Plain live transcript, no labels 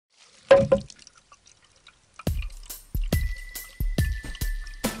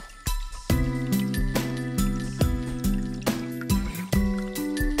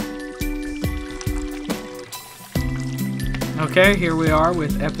Okay, here we are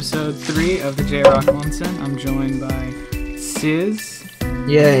with episode 3 of the J-Rock Munson. I'm joined by Sizz,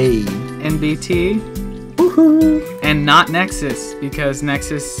 Yay! NBT, Woohoo! and not Nexus, because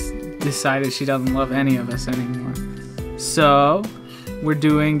Nexus decided she doesn't love any of us anymore. So, we're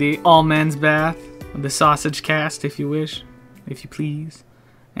doing the All Men's Bath, the Sausage Cast, if you wish, if you please.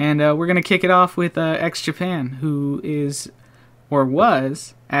 And we're going to kick it off with X Japan, who is, or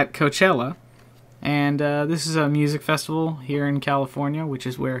was, at Coachella. And this is a music festival here in California, which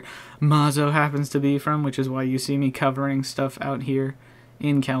is where Mazo happens to be from, which is why you see me covering stuff out here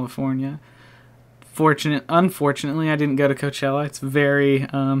in California. Unfortunately, I didn't go to Coachella. It's very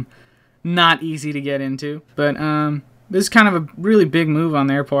not easy to get into. But this is kind of a really big move on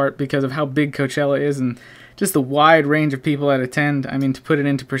their part because of how big Coachella is and just the wide range of people that attend. I mean, to put it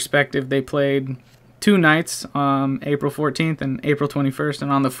into perspective, they played 2 nights, April 14th and April 21st,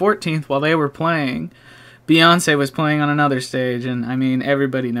 and on the 14th, while they were playing, Beyonce was playing on another stage, and I mean,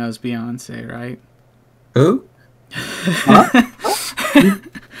 everybody knows Beyonce, right? Who? Huh?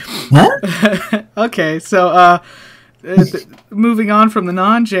 Okay, so moving on from the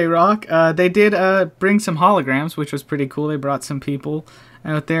non-J-Rock, they did bring some holograms, which was pretty cool. They brought some people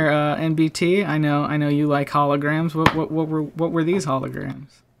out there. NBT, I know you like holograms. What were these holograms?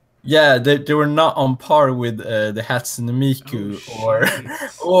 Yeah, they were not on par with the Hatsune Miku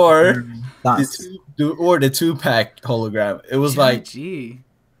or the 2-pack hologram. It was like,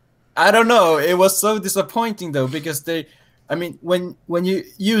 I don't know. It was so disappointing though because when you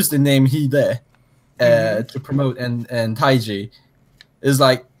use the name Hide to promote and Taiji, it's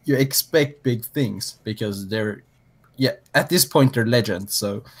like you expect big things because at this point they're legends.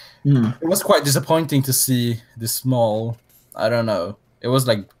 So it was quite disappointing to see the small. I don't know. It was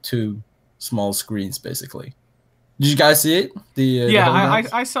like 2 small screens, basically. Did you guys see it?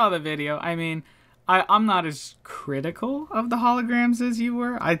 I saw the video. I mean, I'm not as critical of the holograms as you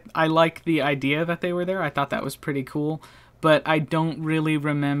were. I like the idea that they were there. I thought that was pretty cool. But I don't really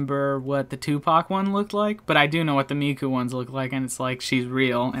remember what the Tupac one looked like. But I do know what the Miku ones look like. And it's like she's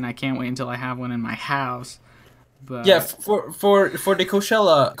real. And I can't wait until I have one in my house. But yeah, for the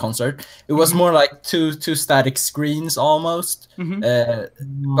Coachella concert, it was more like two static screens almost.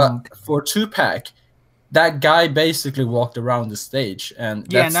 But for 2-pack, that guy basically walked around the stage, and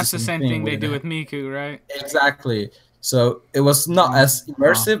that's the same thing they do with Miku, right? Exactly. So it was not as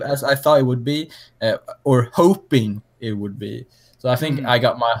immersive as I thought it would be, or hoping it would be. So I think I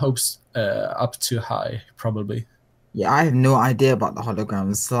got my hopes up too high, probably. Yeah, I have no idea about the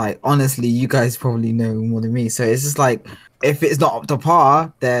holograms. Like, honestly, you guys probably know more than me. So it's just like, if it's not up to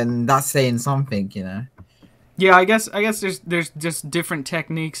par, then that's saying something, you know? Yeah, I guess there's just different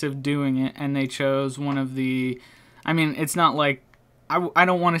techniques of doing it, and they chose one of the. I mean, it's not like I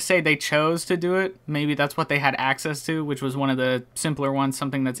don't want to say they chose to do it. Maybe that's what they had access to, which was one of the simpler ones,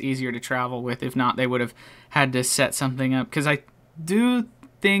 something that's easier to travel with. If not, they would have had to set something up. Because I do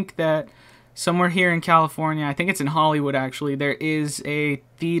think that somewhere here in California, I think it's in Hollywood actually, there is a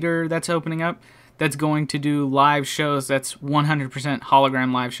theater that's opening up that's going to do live shows that's 100%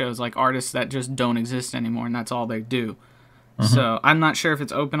 hologram live shows, like artists that just don't exist anymore, and that's all they do. So I'm not sure if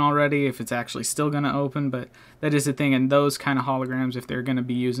it's open already, if it's actually still going to open, but that is the thing. And those kind of holograms, if they're going to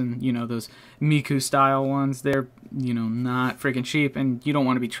be using, those Miku style ones, they're, not freaking cheap, and you don't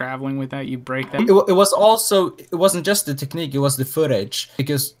want to be traveling with that. You break them. It wasn't just the technique, it was the footage,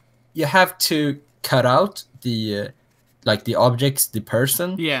 because you have to cut out the objects, the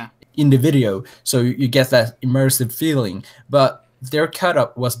person in the video, so you get that immersive feeling. But their cut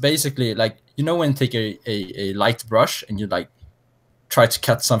up was basically like, when you take a light brush and you like try to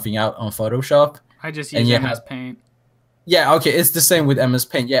cut something out on Photoshop. I just use MS Paint. Yeah, okay, it's the same with MS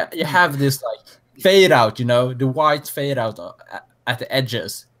Paint. Yeah, you have this like fade out, the white fade out at the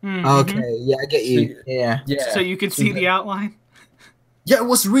edges. Okay, yeah, I get you. Yeah. So you can see the outline. Yeah, it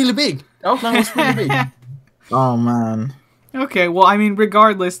was really big. The outline was really big. Oh, man. Okay, well, I mean,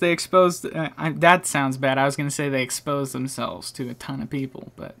 regardless, they exposed... that sounds bad. I was going to say they exposed themselves to a ton of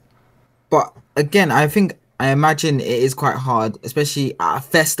people, but... But, again, I imagine it is quite hard, especially at a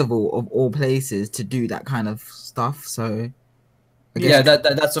festival of all places, to do that kind of stuff, so... Yeah,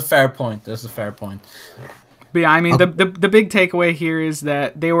 that's a fair point. That's a fair point. But yeah, I mean, the big takeaway here is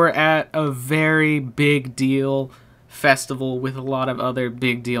that they were at a very big deal festival with a lot of other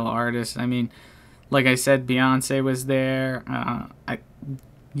big deal artists. I mean, like I said, Beyonce was there.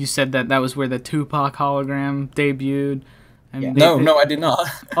 You said that was where the Tupac hologram debuted. I mean, no, I did not.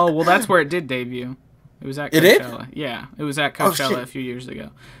 Oh, well, that's where it did debut. It was at Coachella. Yeah, it was at Coachella a few years ago.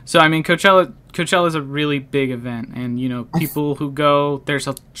 So, I mean, Coachella is a really big event. And, people who go, there's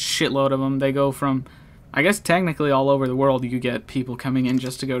a shitload of them. They go from I guess technically all over the world you get people coming in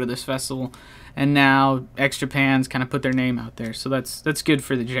just to go to this festival, and now X Japan's kind of put their name out there, so that's good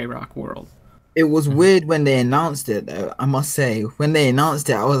for the J-Rock world. It was weird when they announced it, though. I must say, when they announced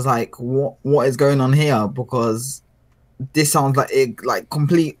it, I was like, "What is going on here?" Because this sounds like it, like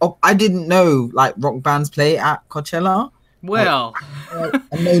complete. Oh, I didn't know like rock bands play at Coachella. Well,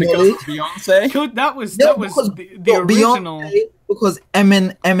 Beyonce. That was the original. Beyonce, because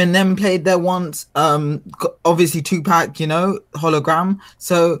Eminem played there once. Obviously Tupac, hologram.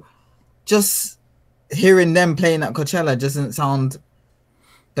 So just hearing them playing at Coachella doesn't sound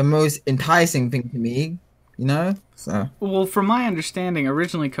the most enticing thing to me, So well, from my understanding,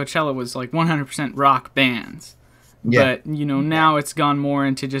 originally Coachella was like 100% rock bands. Yeah. But now it's gone more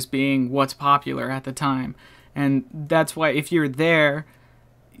into just being what's popular at the time. And that's why if you're there,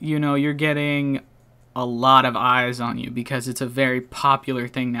 you're getting a lot of eyes on you because it's a very popular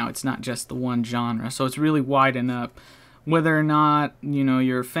thing now. It's not just the one genre. So it's really widened up. Whether or not,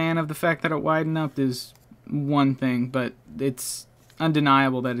 you're a fan of the fact that it widened up is one thing, but it's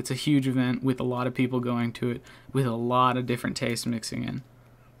undeniable that it's a huge event with a lot of people going to it, with a lot of different tastes mixing in.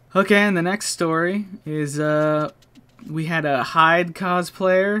 Okay, and the next story is we had a Hyde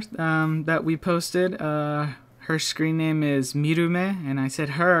cosplayer that we posted. Her screen name is Mirume, and I said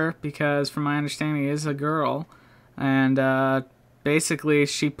her because, from my understanding, it is a girl. And basically,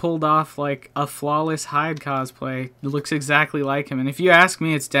 she pulled off like a flawless Hyde cosplay. It looks exactly like him. And if you ask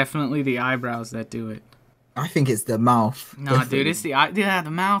me, it's definitely the eyebrows that do it. I think it's the mouth. No, dude, it's the the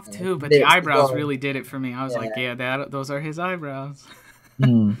mouth too. But the eyebrows really did it for me. I was like, those are his eyebrows. I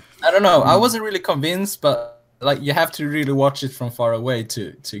don't know. I wasn't really convinced, but like you have to really watch it from far away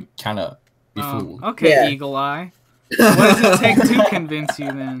to kind of be fooled. Okay, Eagle Eye. What does it take to convince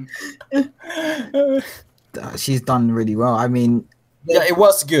you then? She's done really well. I mean, yeah, it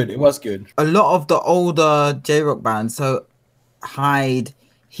was good. It was good. A lot of the older J-Rock bands, so Hyde,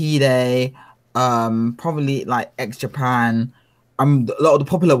 Hide, probably like X Japan, a lot of the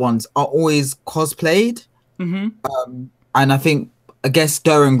popular ones are always cosplayed. Mm-hmm. And I guess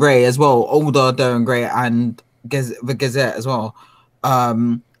Durham Gray as well, older Durham Gray and the Gazette as well.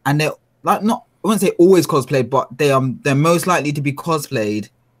 And they're like I wouldn't say always cosplayed, but they're most likely to be cosplayed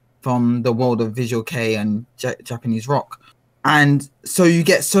from the world of Visual Kei and Japanese rock. And so you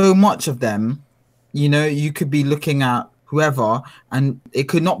get so much of them, you could be looking at whoever and it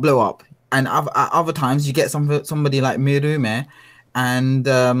could not blow up. And at other times you get somebody like Mirume and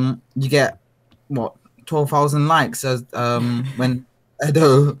you get 12,000 likes as when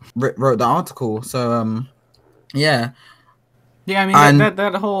Edo wrote the article. So yeah. Yeah, I mean,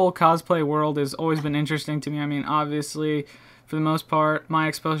 that whole cosplay world has always been interesting to me. I mean, obviously, for the most part, my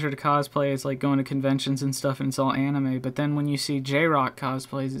exposure to cosplay is like going to conventions and stuff, and it's all anime. But then when you see J-Rock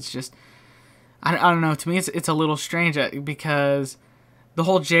cosplays, it's just, I don't know, to me it's a little strange because the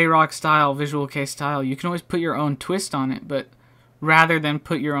whole J-Rock style, Visual Kei style, you can always put your own twist on it, but rather than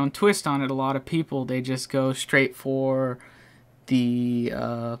put your own twist on it, a lot of people, they just go straight for the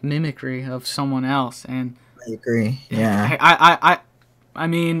mimicry of someone else. And I agree. Yeah. I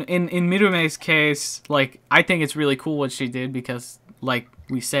mean, in Mirume's case, like, I think it's really cool what she did because, like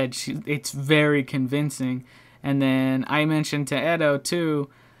we said, it's very convincing. And then I mentioned to Edo, too,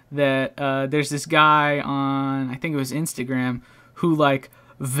 that there's this guy on, I think it was Instagram, who, like,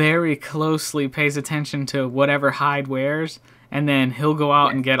 very closely pays attention to whatever Hyde wears, and then he'll go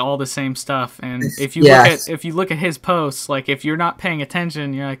out and get all the same stuff. And if you look at his posts, like, if you're not paying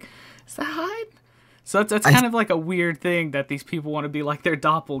attention, you're like, is that Hyde? So that's kind of like a weird thing that these people want to be like their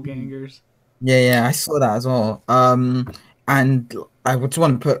doppelgangers. Yeah, I saw that as well. And I just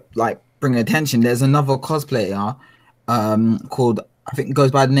want to bring attention. There's another cosplayer, called, I think it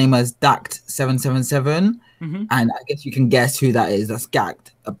goes by the name as Dact777, and I guess you can guess who that is. That's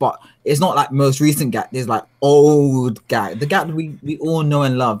Gact, but it's not like most recent Gact. It's like old Gact, the Gact we all know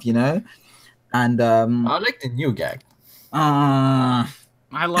and love, And I like the new Gact.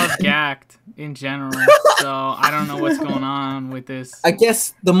 I love Gact in general, so I don't know what's going on with this. I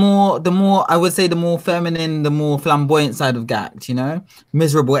guess the more I would say the more feminine, the more flamboyant side of Gact,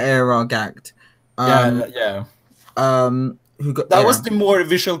 miserable era Gact. Yeah. That was the more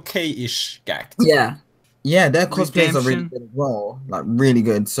Visual Kei-ish Gact. Yeah, their cosplays are really good as well, like really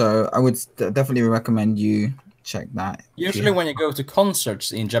good. So I would definitely recommend you check that. Usually when you go to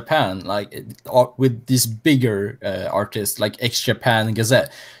concerts in Japan, like with these bigger artists like X Japan and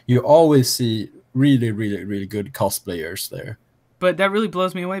Gazette, you always see really, really, really good cosplayers there. But that really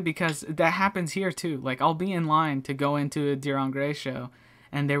blows me away because that happens here too. Like, I'll be in line to go into a Durham Gray show,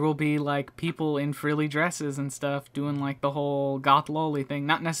 and there will be like people in frilly dresses and stuff doing like the whole goth loli thing.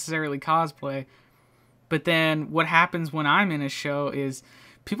 Not necessarily cosplay, But then what happens when I'm in a show is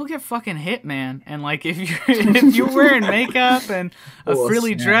people get fucking hit, man. And like if you're wearing makeup and a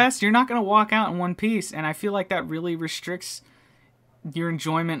frilly dress, you're not gonna walk out in one piece. And I feel like that really restricts your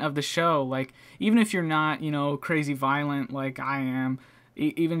enjoyment of the show. Like even if you're not, you know, crazy violent like I am,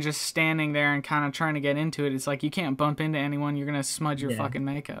 even just standing there and kind of trying to get into it, it's like you can't bump into anyone. You're gonna smudge your fucking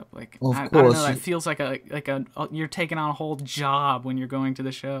makeup. Like I don't know. That feels like a you're taking on a whole job when you're going to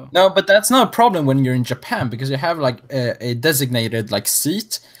the show. No, but that's not a problem when you're in Japan because you have like a designated like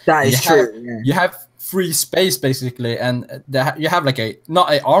seat. That is true. You have free space basically, and you have like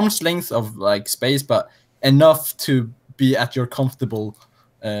not an arm's length of like space, but enough to be at your comfortable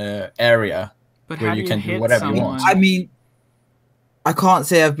area where you can do whatever you want. I mean, I can't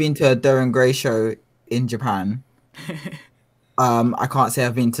say I've been to a Darren Gray show in Japan. I can't say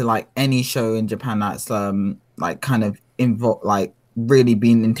I've been to like any show in Japan that's like kind of like really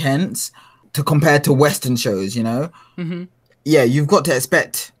been intense to compare to Western shows, you know? Mm-hmm. Yeah, you've got to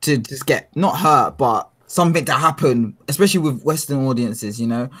expect to just get not hurt, but something to happen, especially with Western audiences, you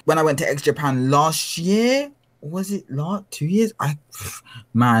know? When I went to X Japan last year, was it 2 years?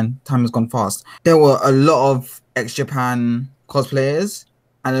 Man, time has gone fast. There were a lot of X Japan cosplayers,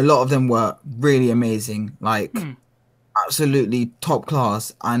 and a lot of them were really amazing, like absolutely top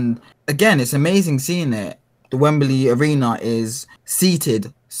class. And again, it's amazing seeing it. The Wembley Arena is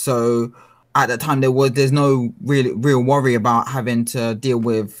seated, so at that time there's no real worry about having to deal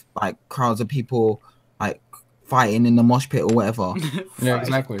with like crowds of people like fighting in the mosh pit or whatever. Yeah,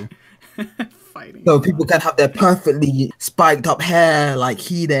 exactly. Fighting. So people can have their perfectly spiked up hair like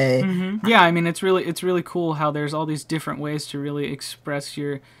Hide. Mm-hmm. Yeah, I mean it's really cool how there's all these different ways to really express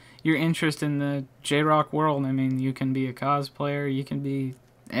your interest in the J-Rock world. I mean, you can be a cosplayer, you can be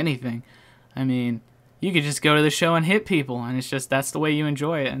anything. I mean, you could just go to the show and hit people, and it's just that's the way you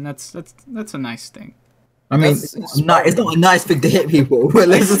enjoy it, and that's a nice thing. I mean, it's not a nice thing to hit people, but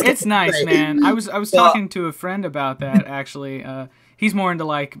it's nice, man. I was talking to a friend about that actually. He's more into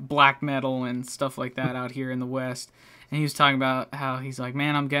like black metal and stuff like that out here in the West. And he was talking about how he's like,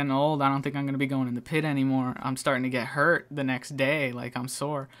 man, I'm getting old. I don't think I'm going to be going in the pit anymore. I'm starting to get hurt the next day. Like, I'm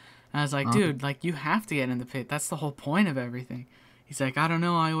sore. And I was like, dude, like, you have to get in the pit. That's the whole point of everything. He's like, I don't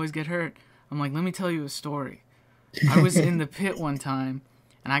know. I always get hurt. I'm like, let me tell you a story. I was in the pit one time,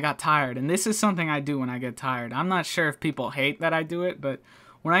 and I got tired. And this is something I do when I get tired. I'm not sure if people hate that I do it, but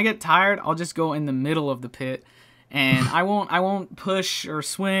when I get tired, I'll just go in the middle of the pit. And I won't push or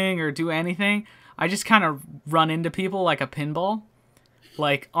swing or do anything. I just kind of run into people like a pinball,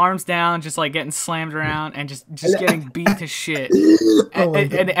 like arms down, just like getting slammed around and just getting beat to shit.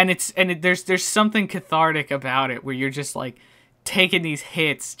 And there's something cathartic about it where you're just like taking these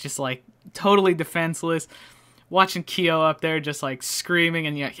hits, just like totally defenseless, watching Kyo up there just like screaming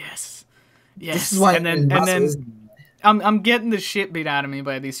and you're like, yes, and then I'm getting the shit beat out of me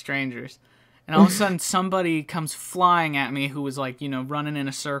by these strangers. And all of a sudden, somebody comes flying at me who was like, you know, running in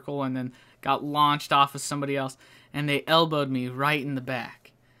a circle and then got launched off of somebody else. And they elbowed me right in the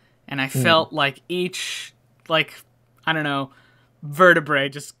back. And I felt like each, like, I don't know, vertebrae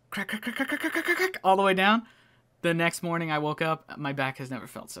just crack, crack, crack, crack, crack, crack, crack, all the way down. The next morning I woke up, my back has never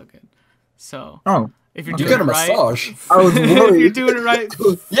felt so good. So, if you're doing it right, massage. I was worried. if you're doing it right,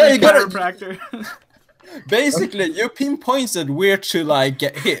 yeah, you got chiropractor. Basically, you pinpointed where to like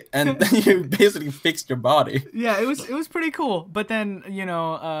get hit, and then you basically fixed your body. Yeah, it was pretty cool. But then, you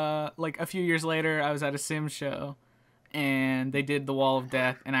know, like a few years later, I was at a sim show, and they did the Wall of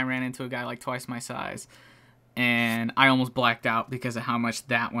Death, and I ran into a guy like twice my size, and I almost blacked out because of how much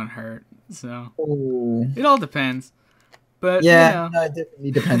that one hurt. So it all depends. But yeah, no, it definitely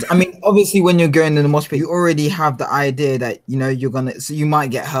depends. I mean, obviously, when you're going to the mosh pit, you already have the idea that you know so you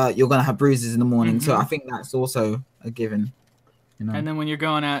might get hurt, you're gonna have bruises in the morning. So I think that's also a given. You know. And then when you're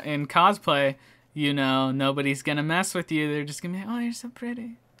going out in cosplay, you know, nobody's gonna mess with you. They're just gonna be, oh, you're so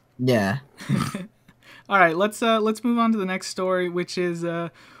pretty. Yeah. All right, let's move on to the next story, which is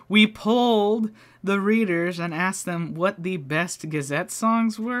we polled the readers and asked them what the best Gazette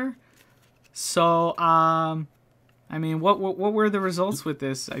songs were. So I mean, what were the results with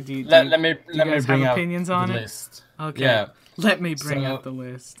this? Let me bring up opinions on the it? list. Okay. Yeah. Let me bring up the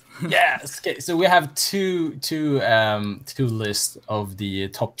list. Yeah. Okay. So we have two lists of the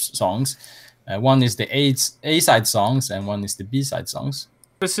top songs. One is the A-side songs, and one is the B-side songs.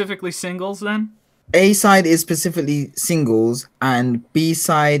 Specifically singles, then. A-side is specifically singles, and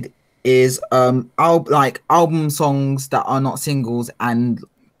B-side is album songs that are not singles, and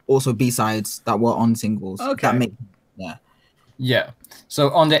also B-sides that were on singles. Okay. Yeah. So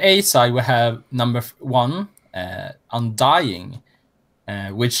on the A side, we have number 1, Undying.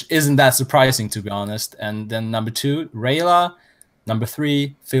 which isn't that surprising to be honest. And then number 2, Rayla. Number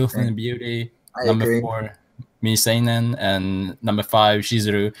 3, Filth and Beauty. Number agree. 4, Miseinen, and number 5,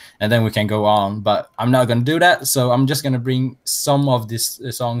 Shizuru, and then we can go on. But I'm not gonna do that, so I'm just gonna bring some of these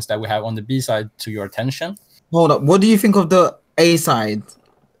songs that we have on the B side to your attention. Hold up, what do you think of the A side?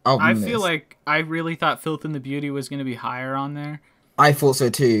 I feel like I really thought Filth and the Beauty was gonna be higher on there. I thought so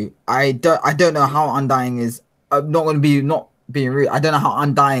too. I don't know how Undying is. I'm not being rude. I don't know how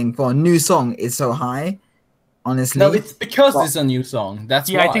Undying for a new song is so high. Honestly, no, it's because it's a new song.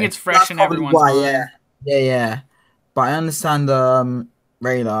 That's why. I think it's fresh in everyone's mind. Yeah. But I understand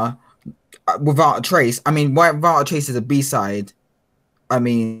Rayla Without a Trace. I mean, Without a Trace is a B-side. I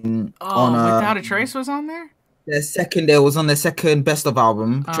mean, Without a Trace was on there? It was on the second best of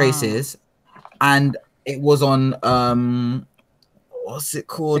album, Traces. And it was on what's it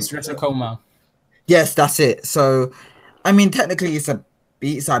called? Coma. Yes, that's it. So I mean, technically it's a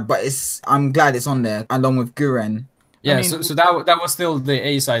B-side, but I'm glad it's on there along with Guren. Yeah, I mean, so that was still the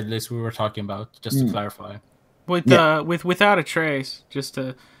A-side list we were talking about, just to clarify. With Without a Trace, just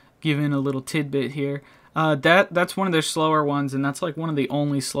to give in a little tidbit here, that's one of their slower ones, and that's like one of the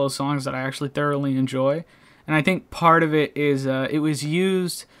only slow songs that I actually thoroughly enjoy. And I think part of it is it was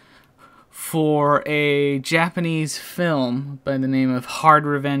used for a Japanese film by the name of Hard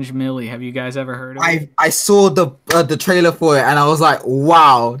Revenge Millie. Have you guys ever heard of it? I saw the trailer for it and I was like,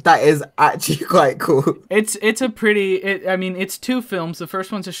 wow, that is actually quite cool. It's a pretty. I mean, it's 2 films. The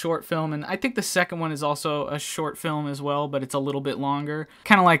first one's a short film, and I think the second one is also a short film as well, but it's a little bit longer.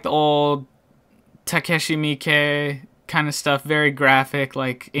 Kind of like the old Takeshi Miike kind of stuff, very graphic,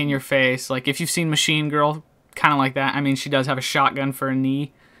 like in your face. Like if you've seen Machine Girl, kind of like that. I mean, she does have a shotgun for a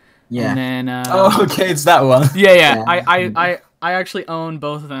knee. Yeah. And then, okay, it's that one. Yeah. I actually own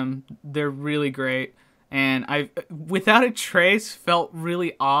both of them. They're really great. And Without a Trace felt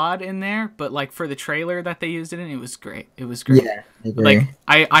really odd in there, but like for the trailer that they used it in, it was great. It was great. Yeah, I agree. Like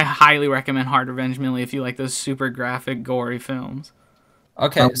I highly recommend Hard Revenge Millie if you like those super graphic, gory films.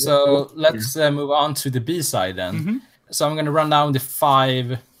 Okay, so let's move on to the B side then. Mm-hmm. So I'm gonna run down the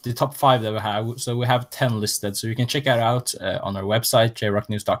top 5 that we have. So we have 10 listed, so you can check that out on our website,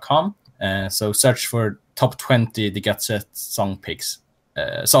 jrocknews.com. So search for top 20 The Get Set song picks,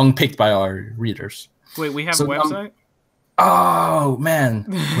 song picked by our readers. Wait, we have a website? Oh man,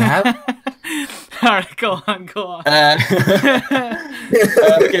 we have. All right, go on.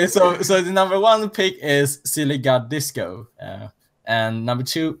 Okay, so the number 1 pick is Silly God Disco, and number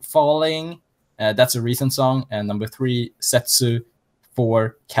 2 Falling. That's a recent song, and number 3 Setsu.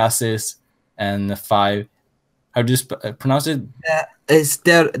 4 Cassis, and 5. How do you pronounce it? It's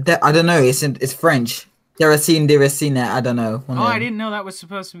I don't know. It's French. Deracine. I don't know. I didn't know that was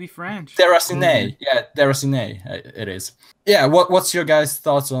supposed to be French. Deracine. Yeah, Deracine. It is. Yeah. What's your guys'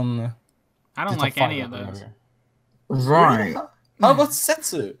 thoughts on? I don't like any of those. Right. How about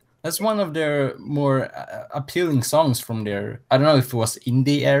Setsu? That's one of their more appealing songs from their. I don't know if it was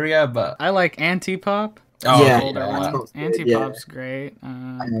indie area, but I like Antipop. Oh, yeah, Antipop's great.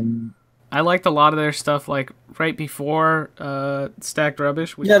 I liked a lot of their stuff, like right before Stacked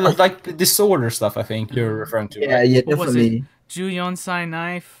Rubbish. Like the Disorder stuff. I think you're referring to. Yeah, right? yeah, definitely. Juyonsai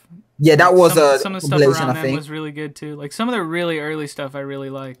Knife. Yeah, that was some of the stuff around them was really good too. Like some of their really early stuff, I really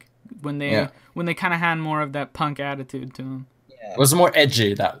like when they kind of had more of that punk attitude to them. Yeah. It was more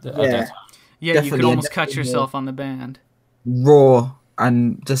edgy that time. Yeah, you could almost cut yourself on the band. Raw.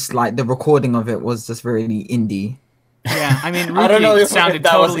 And just like the recording of it was just really indie. Yeah, I mean, I don't know if sounded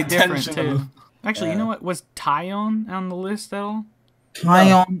that totally was different too. Actually, you know what? Was Tyon on the list at all?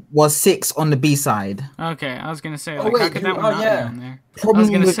 Tyon was 6 on the B side. Okay, I was gonna say, how could that one not be on there? I was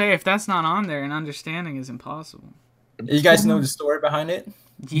gonna say, if that's not on there, an understanding is impossible. You guys know the story behind it?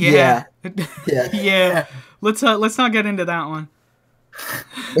 Yeah. Let's not get into that one.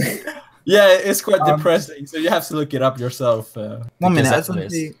 Yeah, it's quite depressing, so you have to look it up yourself. 1 minute, I just want to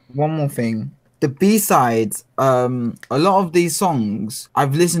say one more thing. The B-sides, a lot of these songs,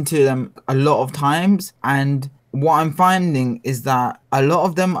 I've listened to them a lot of times, and what I'm finding is that a lot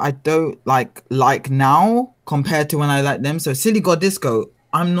of them I don't like now compared to when I liked them. So Silly God Disco,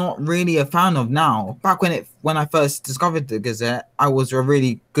 I'm not really a fan of now. Back when I first discovered the Gazette, I was a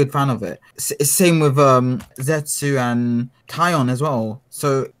really good fan of it. Same with Zetsu and Tyon as well.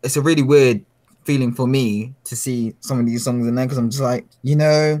 So it's a really weird feeling for me to see some of these songs in there, because I'm just like,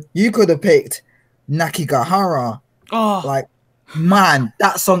 you could have picked Nakigahara. Oh, like, man,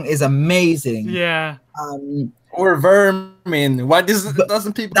 that song is amazing. Yeah. Or Vermin. Why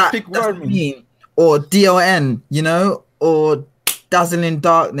doesn't people pick Vermin? Or DLN, or Dazzling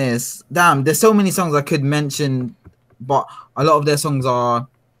Darkness. Damn, there's so many songs I could mention but a lot of their songs are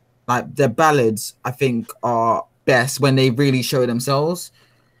like their ballads. I think are best when they really show themselves.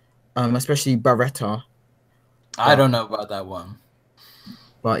 Especially Barretta. I don't know about that one.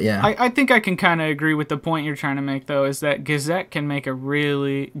 But yeah. I think I can kind of agree with the point you're trying to make, though, is that Gazette can make a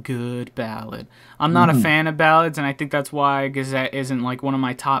really good ballad. I'm not a fan of ballads, and I think that's why Gazette isn't like one of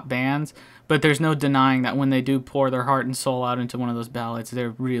my top bands, but there's no denying that when they do pour their heart and soul out into one of those ballads,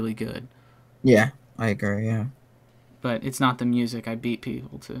 they're really good. Yeah, I agree, yeah. But it's not the music I beat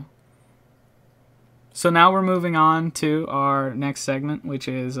people to. So now we're moving on to our next segment, which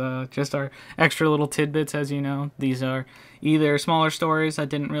is just our extra little tidbits. As you know, these are either smaller stories that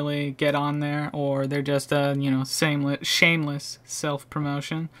didn't really get on there, or they're just shameless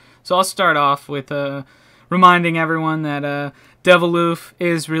self-promotion. So I'll start off with reminding everyone that Deviloof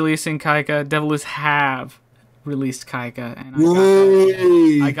is releasing Kaika. Deviloof have released Kaika,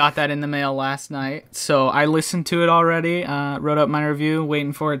 and I got that in the mail last night. So I listened to it already, wrote up my review,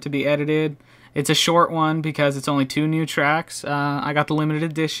 waiting for it to be edited. It's a short one because it's only 2 new tracks. I got the limited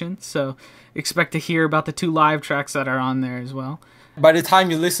edition, so expect to hear about the 2 live tracks that are on there as well. By the time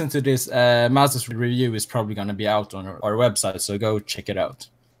you listen to this, Maz's review is probably going to be out on our website, so go check it out.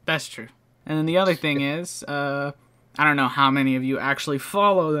 That's true. And then the other thing is, I don't know how many of you actually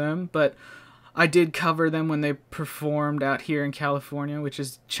follow them, but I did cover them when they performed out here in California, which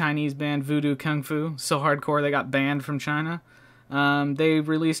is Chinese band Voodoo Kung Fu. So hardcore they got banned from China. They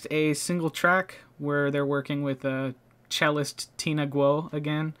released a single track where they're working with cellist Tina Guo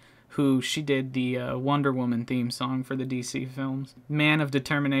again, who she did the Wonder Woman theme song for the DC films. Man of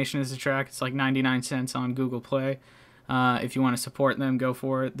Determination is the track. It's like 99 cents on Google Play. If you want to support them, go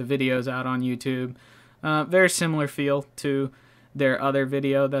for it. The video's out on YouTube. Very similar feel to their other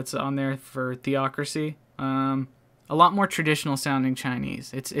video that's on there for Theocracy. A lot more traditional sounding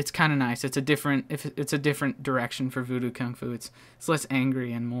Chinese. It's kind of nice. It's a different direction for Voodoo Kung Fu. It's less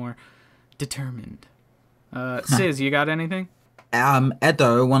angry and more determined. Sis, you got anything?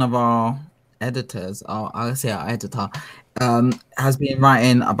 Edo, one of our editors, I'll say our editor, has been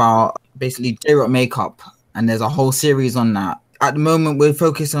writing about basically J-Rock makeup, and there's a whole series on that. At the moment, we're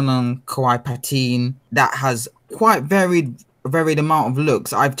focusing on Kawaii Patine. That has quite varied amount of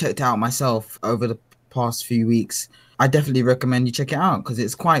looks. I've checked it out myself over the past few weeks. I definitely recommend you check it out because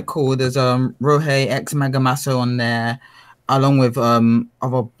it's quite cool. There's Rohei X Magamaso on there, along with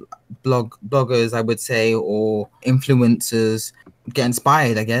other bloggers, I would say, or influencers. Get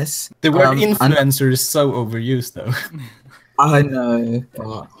inspired, I guess. The word influencer is so overused, though. I know,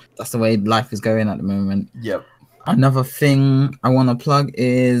 but that's the way life is going at the moment. Yep. Another thing I want to plug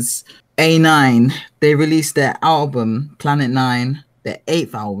is A9. They released their album, Planet 9, their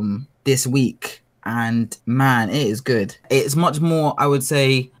 8th album, this week. And man, it is good. It's much more, I would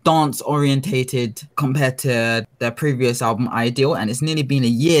say, dance orientated compared to their previous album, Ideal. And it's nearly been a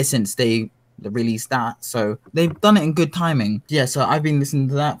year since they released that. So they've done it in good timing. Yeah, so I've been listening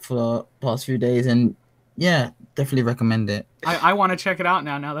to that for the past few days. And yeah, definitely recommend it. I want to check it out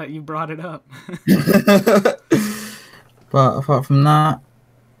now that you brought it up. But apart from that,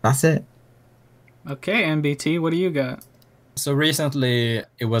 that's it. Okay, MBT, what do you got? So recently,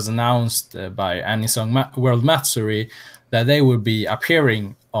 it was announced by Anisong World Matsuri that they will be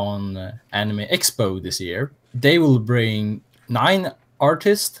appearing on Anime Expo this year. They will bring 9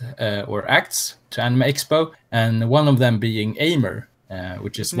 artists or acts to Anime Expo, and one of them being Aimer,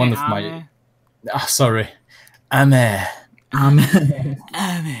 which is one of my... sorry. Ame.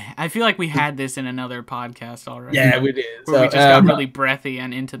 I feel like we had this in another podcast already. Yeah, we did. Where we just got really breathy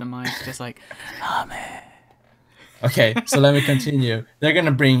and into the mic, just like, Ame. Okay, so let me continue. They're going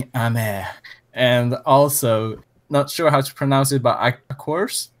to bring Ame, and also, not sure how to pronounce it, but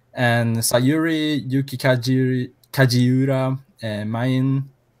Akors, and Sayuri, Yuki Kajiura, Main,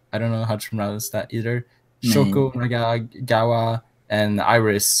 I don't know how to pronounce that either, Shoko Nagagawa, and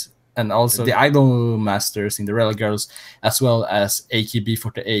Iris, and also the Idol Master Cinderella Girls, as well as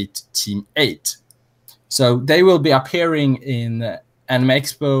AKB48 Team 8. So they will be appearing in Anime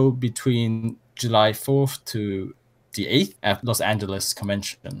Expo between July 4th to the 8th at Los Angeles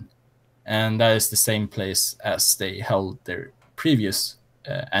Convention. And that is the same place as they held their previous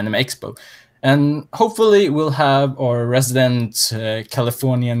Anime Expo. And hopefully we'll have our resident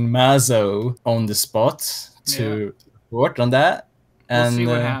Californian Mazo on the spot to report on that. And we'll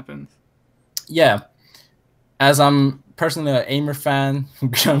see what happens. Yeah. As I'm personally an Aimer fan, I'm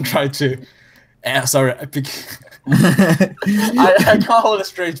going to try to... sorry. I can't hold a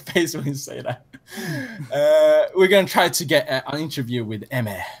straight face when you say that. We're going to try to get an interview with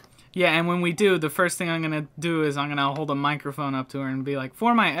Eme. Yeah, and when we do, the first thing I'm going to do is I'm going to hold a microphone up to her and be like,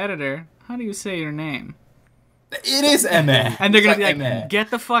 for my editor, how do you say your name? It is Emma. And they're gonna be like, Emma. get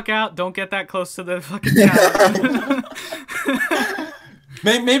the fuck out! Don't get that close to the fucking tower.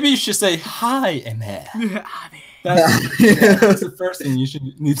 Maybe you should say hi, Emma. That's the first thing you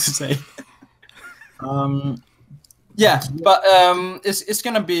need to say. Yeah, but it's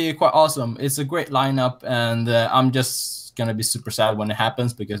gonna be quite awesome. It's a great lineup, and I'm just gonna be super sad when it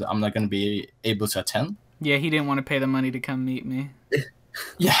happens because I'm not gonna be able to attend. Yeah, he didn't want to pay the money to come meet me.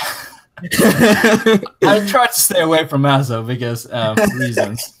 Yeah. I tried to stay away from Mazo because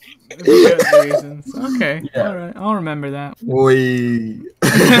reasons. Because reasons. Okay, Yeah. all right, I'll remember that. Oi.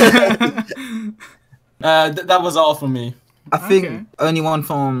 That was all from me. I think Okay. only one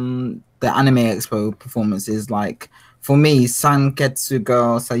from the Anime Expo performance is like, for me, Sanketsu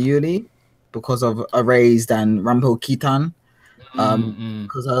Girl Sayuri, because of Erased and Rampo Kitan.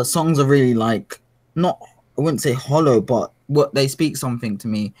 Because her songs are really like, not, I wouldn't say hollow, but what they speak something to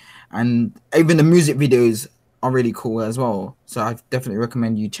me. And even the music videos are really cool as well. So I definitely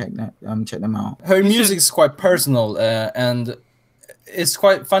recommend you check them out. Her music is quite personal, and it's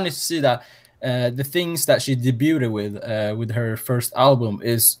quite funny to see that the things that she debuted with her first album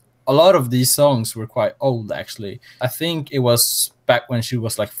is a lot of these songs were quite old actually. I think it was back when she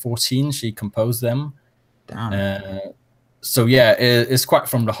was like 14 she composed them. Damn. So yeah, it's quite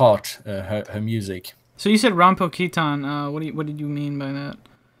from the heart, her music. So you said Rampo Kitan. What did you mean by that?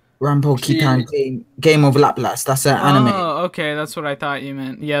 Rampo Kitan Game of Laplace. That's an anime. Oh, okay, that's what I thought you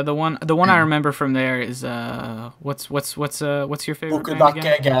meant. Yeah, the one I remember from there is what's your favorite band again?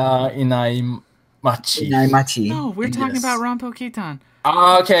 Bokudake ga inai machi. Machi. No, we're talking about Rampo Kitan.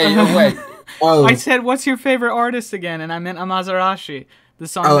 Okay, wait. Oh, I said, what's your favorite artist again? And I meant Amazarashi. The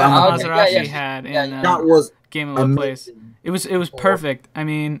song Oh, that okay. Amazarashi had in that was Game of Laplace. It was perfect. I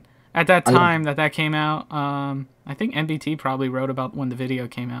mean, at that time that came out, I think MBT probably wrote about when the video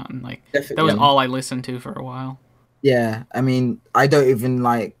came out, and like that was Definitely. all I listened to for a while. Yeah, I mean, I don't even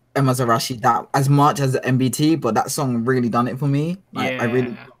like Emma Zarashi that as much as MBT, but that song really done it for me. Like, Yeah. I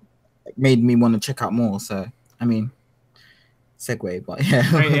really made me want to check out more. So, I mean, segue, but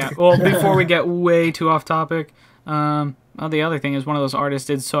yeah. Right, yeah. Well, before we get way too off topic, the other thing is one of those artists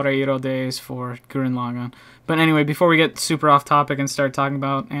did Soreiro Days for Gurren Lagann. But anyway, before we get super off topic and start talking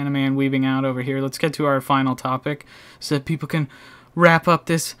about anime and weaving out over here, let's get to our final topic so that people can wrap up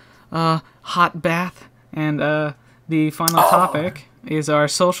this hot bath. And the final topic is our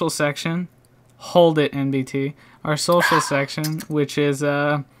social section. Hold it, NBT. Our social section, which is...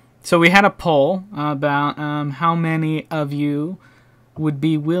 so we had a poll about how many of you would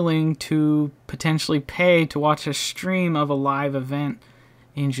be willing to potentially pay to watch a stream of a live event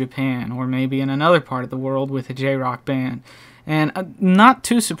in Japan or maybe in another part of the world with a J-rock band. And not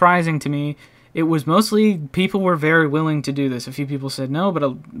too surprising to me, it was mostly people were very willing to do this. A few people said no, but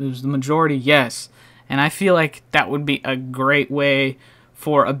it was the majority yes. And I feel like that would be a great way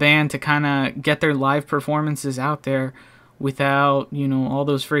for a band to kind of get their live performances out there without, all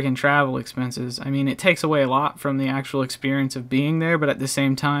those freaking travel expenses. I mean, it takes away a lot from the actual experience of being there, but at the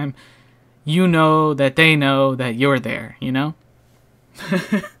same time, you know that they know that you're there,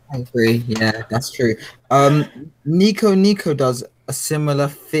 I agree. Yeah, that's true. Nico does a similar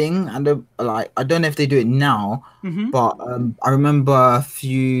thing, and I don't know if they do it now, but I remember a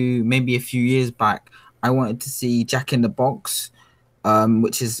few years back, I wanted to see Jack in the Box,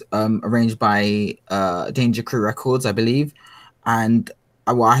 which is arranged by Danger Crew Records, I believe, and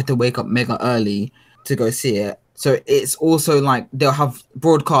I had to wake up mega early to go see it. So it's also like they'll have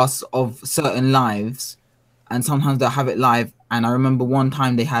broadcasts of certain lives, and sometimes they'll have it live. And I remember one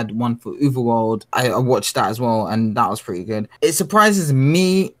time they had one for Uberworld. I watched that as well, and that was pretty good. It surprises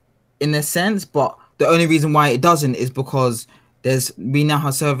me in a sense, but the only reason why it doesn't is because we now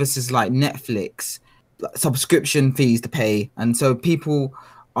have services like Netflix, subscription fees to pay, and so people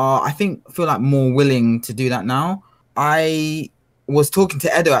are, I think, feel like more willing to do that now. I was talking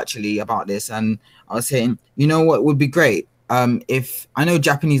to Edo actually about this, and I was saying, you know what would be great? If I know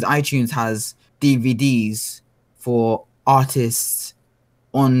Japanese iTunes has DVDs for artists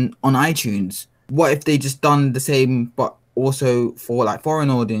on iTunes, what if they just done the same but also for like foreign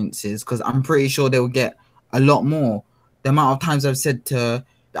audiences? Because I'm pretty sure they'll get a lot more. The amount of times I've said that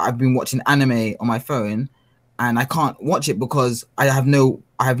I've been watching anime on my phone and I can't watch it because I have no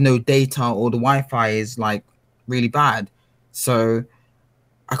data, or the Wi-Fi is like really bad, so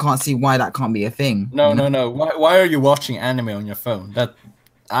I can't see why that can't be a thing. No. Why are you watching anime on your phone? That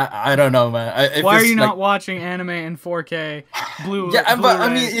I don't know, man. Why are you not watching anime in 4K? Yeah, but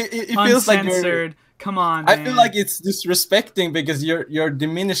I mean, it feels like you're... Come on, I man. feel like it's disrespecting because you're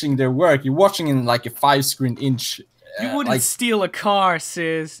diminishing their work. You're watching in like a 5-screen inch. You wouldn't steal a car,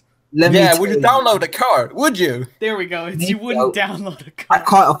 sis. Let Yeah, me would you tell download a car? Would you? There we go. It's you wouldn't download a I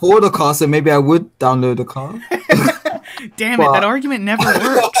car. can't afford a car, so maybe I would download a car. Damn it, that argument never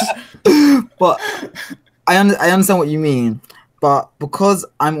works. But I understand what you mean. But because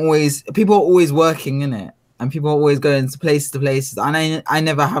people are always working in it, and people are always going to places, and I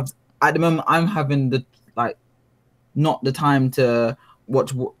never have. At the moment, I'm having not the time to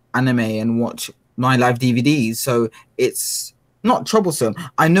watch anime and watch my live DVDs, so it's not troublesome.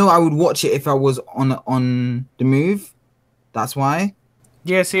 I know I would watch it if I was on the move. That's why.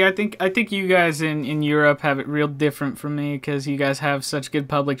 Yeah, see, I think you guys in Europe have it real different from me because you guys have such good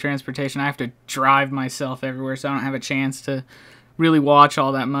public transportation. I have to drive myself everywhere, so I don't have a chance to really watch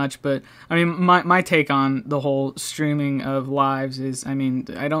all that much. But I mean, my take on the whole streaming of lives is, I mean,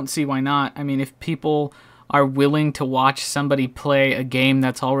 I don't see why not. I mean, if people are willing to watch somebody play a game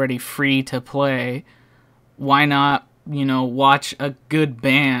that's already free to play, why not, watch a good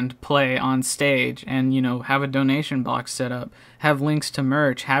band play on stage and, have a donation box set up, have links to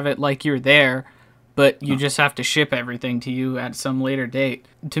merch, have it like you're there, but you just have to ship everything to you at some later date.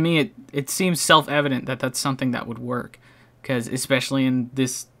 To me, it seems self-evident that that's something that would work, because especially in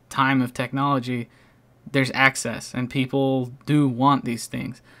this time of technology, there's access and people do want these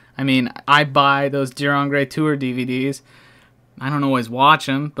things. I mean, I buy those Dir en Grey tour DVDs. I don't always watch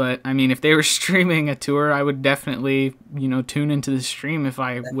them, but I mean, if they were streaming a tour, I would definitely, tune into the stream if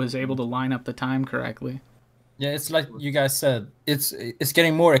I was able to line up the time correctly. Yeah, it's like you guys said, it's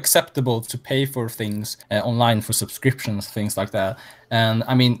getting more acceptable to pay for things online, for subscriptions, things like that. And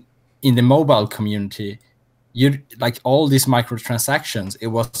I mean, in the mobile community, you like all these microtransactions. It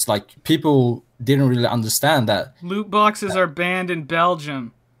was like people didn't really understand that loot boxes are banned in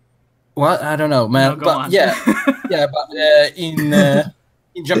Belgium. Well, I don't know, man. No, but yeah, but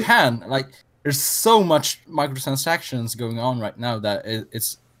in Japan, like there's so much microtransactions going on right now that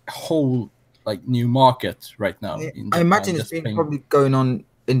it's a whole like new market right now. I imagine it's been probably going on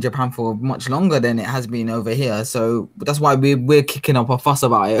in Japan for much longer than it has been over here, so that's why we're kicking up a fuss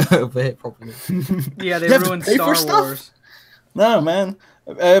about it over here. Probably. Yeah, they ruined Star Wars. No, man.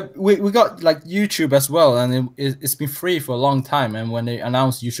 We got like YouTube as well, and it's been free for a long time. And when they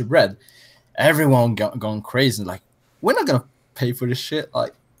announced YouTube Red, everyone gone crazy. Like, we're not gonna pay for this shit.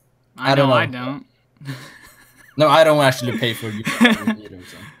 Like, I don't. No, I don't actually pay for YouTube either.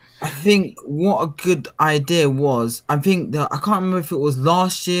 So. I think what a good idea was. I think that I can't remember if it was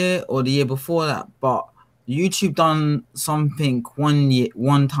last year or the year before that, but YouTube done something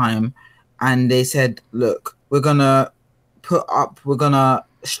one time, and they said, "Look, we're gonna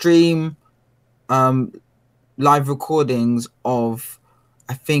stream live recordings of,"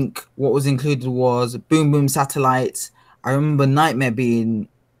 I think what was included was Boom Boom Satellites. I remember Nightmare being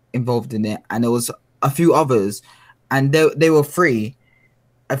involved in it, and there was a few others, and they were free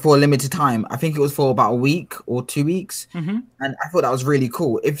for a limited time. I think it was for about a week or 2 weeks, and I thought that was really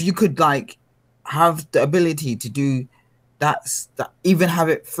cool. If you could like have the ability to do that, even have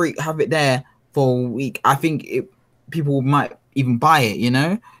it free, have it there for a week, I think people might even buy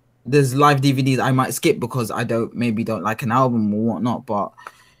it. There's live DVDs I might skip because I don't like an album or whatnot, but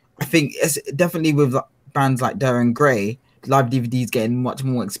I think it's definitely with bands like Dir en Grey, live DVDs getting much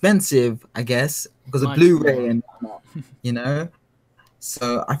more expensive, I guess, because of Blu-ray and whatnot,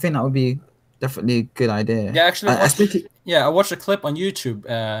 so I think that would be definitely a good idea. Yeah, actually, I watched a clip on YouTube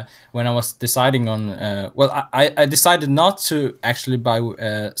when I was deciding on. I decided not to actually buy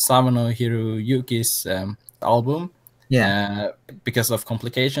Sawano Hiroyuki's album. Yeah. Because of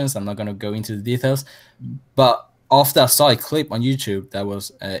complications. I'm not gonna go into the details. But after I saw a clip on YouTube that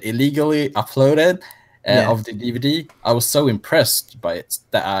was illegally uploaded of the DVD, I was so impressed by it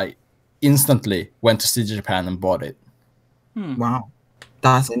that I instantly went to CD Japan and bought it. Wow.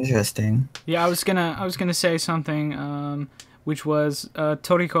 That's interesting. Yeah, I was gonna say something, which was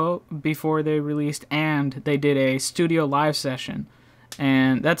Toriko, before they released, and they did a studio live session,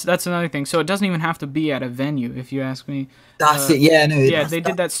 and that's another thing. So it doesn't even have to be at a venue, if you ask me. That's it. Yeah, no. Yeah, they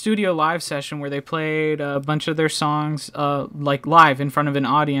did that studio live session where they played a bunch of their songs, like live in front of an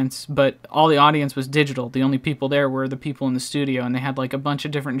audience, but all the audience was digital. The only people there were the people in the studio, and they had like a bunch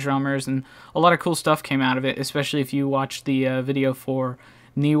of different drummers, and a lot of cool stuff came out of it. Especially if you watch the video for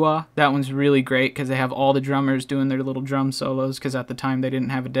Niwa, that one's really great because they have all the drummers doing their little drum solos, because at the time they didn't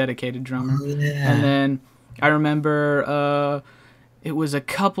have a dedicated drummer. Oh, yeah. And then I remember it was a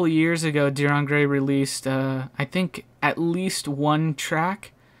couple years ago, Dir en Grey released I think at least one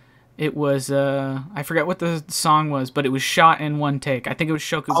track. It was I forget what the song was, but it was shot in one take. I think it was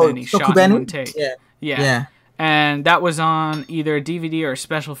Shokubeni, shot in one take. Yeah. And that was on either a DVD or a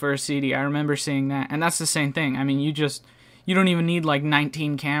special for a CD. I remember seeing that, and that's the same thing. I mean, you don't even need like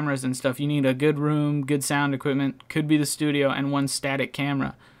 19 cameras and stuff. You need a good room, good sound equipment, could be the studio, and one static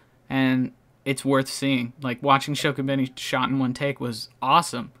camera. And it's worth seeing. Like, watching Shokubeni shot in one take was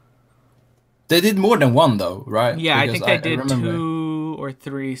awesome. They did more than one, though, right? Yeah, because I think they did 2 or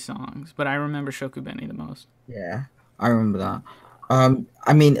 3 songs, but I remember Shokubeni the most. Yeah, I remember that.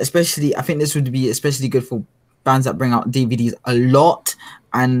 I mean, especially, I think this would be especially good for bands that bring out DVDs a lot,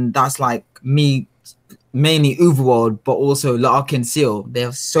 and that's like me, mainly Overworld, but also Larkin Seal. They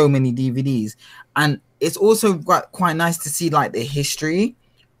have so many DVDs, and it's also quite nice to see like the history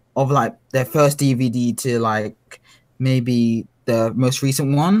of like their first DVD to like maybe the most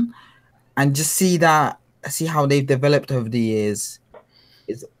recent one, and just see how they've developed over the years.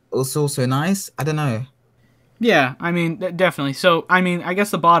 It's also so nice. I don't know. Yeah, I mean, definitely. So, I mean, I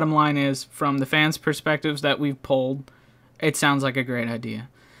guess the bottom line is, from the fans' perspectives that we've polled, it sounds like a great idea.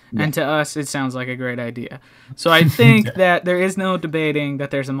 Yeah. And to us, it sounds like a great idea. So I think that there is no debating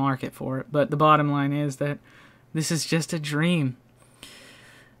that there's a market for it. But the bottom line is that this is just a dream.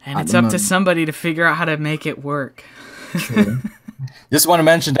 And it's up to somebody to figure out how to make it work. True. Just want to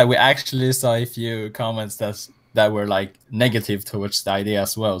mention that we actually saw a few comments that were like negative towards the idea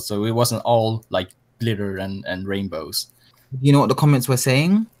as well. So it wasn't all like glitter and rainbows. You know what the comments were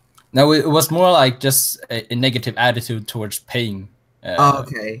saying? No, it was more like just a negative attitude towards paying.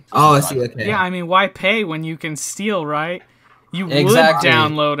 Okay. Oh, I see. Okay. Yeah, I mean, why pay when you can steal, right? You Exactly. would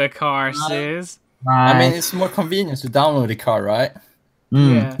download a car, Sis. Right. I mean, it's more convenient to download a car, right?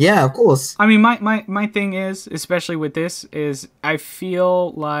 Yeah, of course. I mean, my thing is, especially with this, is I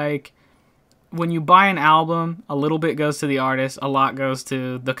feel like when you buy an album, a little bit goes to the artist, a lot goes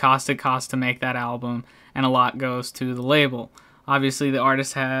to the cost it costs to make that album, and a lot goes to the label. Obviously, the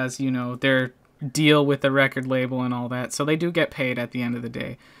artist has, their deal with the record label and all that, so they do get paid at the end of the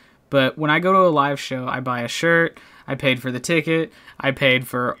day. But when I go to a live show, I buy a shirt, I paid for the ticket, I paid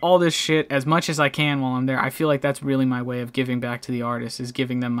for all this shit as much as I can while I'm there. I feel like that's really my way of giving back to the artist, is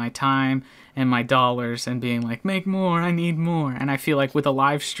giving them my time and my dollars and being like, make more, I need more. And I feel like with a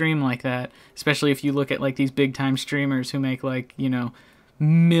live stream like that, especially if you look at like these big time streamers who make like,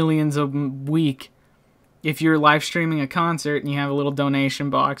 millions a week, if you're live streaming a concert and you have a little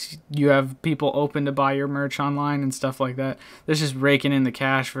donation box, you have people open to buy your merch online and stuff like that. That's just raking in the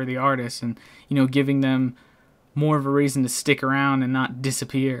cash for the artists and, giving them more of a reason to stick around and not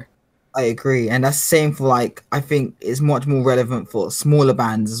disappear. I agree, and that's the same for like, I think it's much more relevant for smaller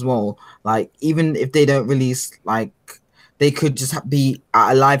bands as well. Like, even if they don't release, like, they could just be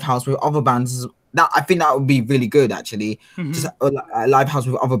at a live house with other bands. That, I think that would be really good, actually. Mm-hmm. Just a live house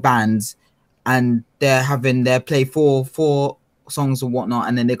with other bands, and they're having their play four songs or whatnot,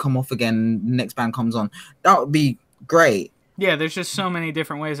 and then they come off again. The next band comes on. That would be great. Yeah, there's just so many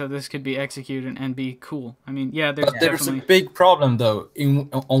different ways that this could be executed and be cool. I mean, yeah, there's a big problem though.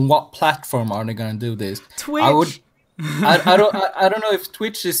 On what platform are they gonna do this? Twitch. I don't know if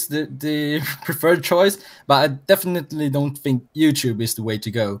Twitch is the preferred choice, but I definitely don't think YouTube is the way to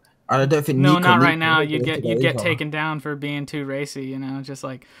go. I don't think. No, not right now. You'd get taken down for being too racy. Just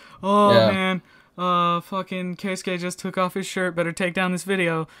like, man. Fucking Keisuke just took off his shirt. Better take down this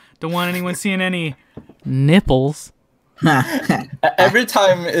video. Don't want anyone seeing any nipples. Every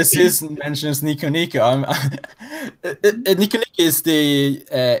time Sis mentions Nico Nico, Nico Nico is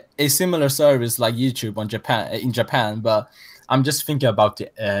a similar service like YouTube in Japan, but I'm just thinking about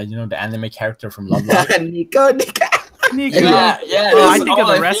the the anime character from Love Live. Nico. Yeah. I think of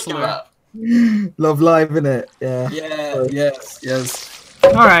the wrestler. Love Live, innit? Yeah. Yeah. Yes.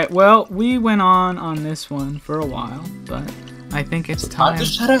 All right. Well, we went on this one for a while, but I think it's time to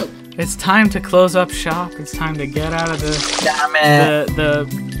shut up. It's time to close up shop. It's time to get out of the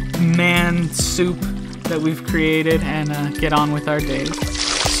man soup that we've created and get on with our days.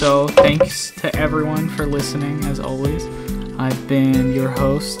 So thanks to everyone for listening, as always. I've been your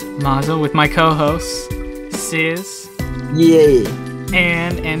host, Mazo, with my co-hosts, Sis. Yeah.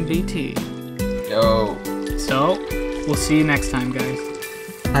 And NBT. Yo. So, we'll see you next time, guys.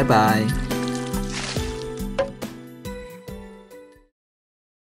 Bye-bye.